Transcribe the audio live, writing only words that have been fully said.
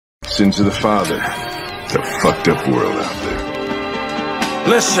Sins of the father. It's a fucked up world out there.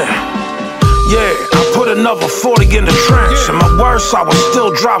 Listen, yeah, I put another 40 in the trench. And my worst, I would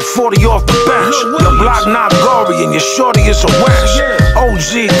still drop 40 off the bench. Your block not gory and your shorty is a wench.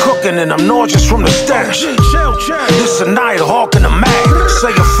 OG cooking and I'm nauseous from the stench. This a night hawking the mag.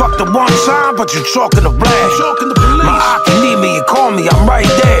 Say you fucked it one time, but you talking to black. My eye can need me, you call me, I'm right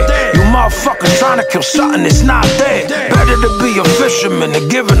there. You motherfuckers trying to kill something that's not there. Better to be a fisherman than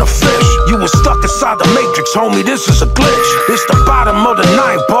giving a fish. You was stuck inside the matrix, homie, this is a glitch. It's the bottom of the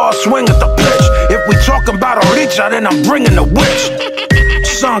ninth, ball swing at the pitch. If we talking about a Oricha, then I'm bringing the witch.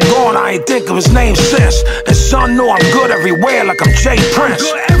 Son gone, I ain't think of his name since. And son know I'm good everywhere like I'm Jay Prince.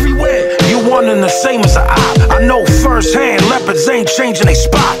 You one and the same as a op. I know firsthand, leopards ain't changing they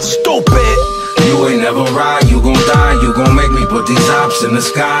spots. Stupid. You ain't never ride, you gon' die. You gon' make me put these ops in the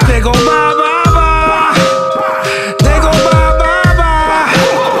sky. They go bye bye bye. They go bye bye bye.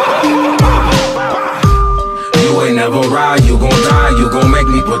 You ain't never ride, you gon' die. You gon' make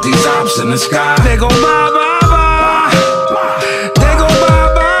me put these ops in the sky. They go bye bye bye. They go bye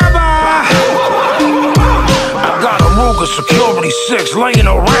bye bye. I got a Ruger Security 6 laying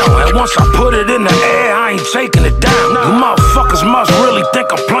around, and once I put it in the air, I ain't taking it down. You motherfuckers must really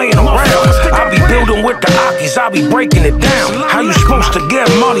think I'm playing around. I be building with the Akis, I be breaking it down. How you supposed to get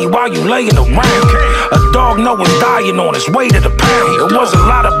money while you laying around? A dog know it's dying on its way to the pound. There was a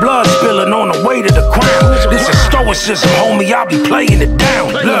lot of blood spilling on the way to the crown. This is stoicism, homie, I be playing it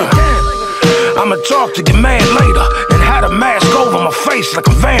down. Look, I'ma talk to your man later and had a mask over my face like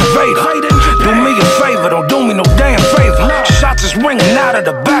a Van Vader. Do me a favor, don't do me no damn favor. Shots is ringing out of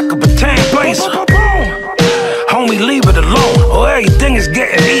the back of a tan blazer. Homie, leave it alone, or everything is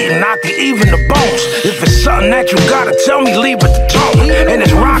getting eaten, I can even the bones. If it's something that you gotta tell me, leave it to tone. And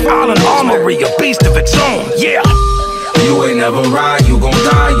it's Rock Island Armory, a beast of its own, yeah. You ain't never ride, you gon'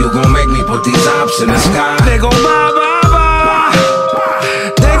 die. You gon' make me put these ops in the sky. They go bye bye bye.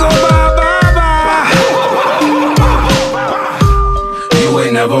 They go bye bye bye. You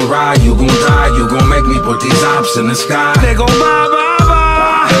ain't never ride, you gon' die. You gon' make me put these ops in the sky. They go bye bye.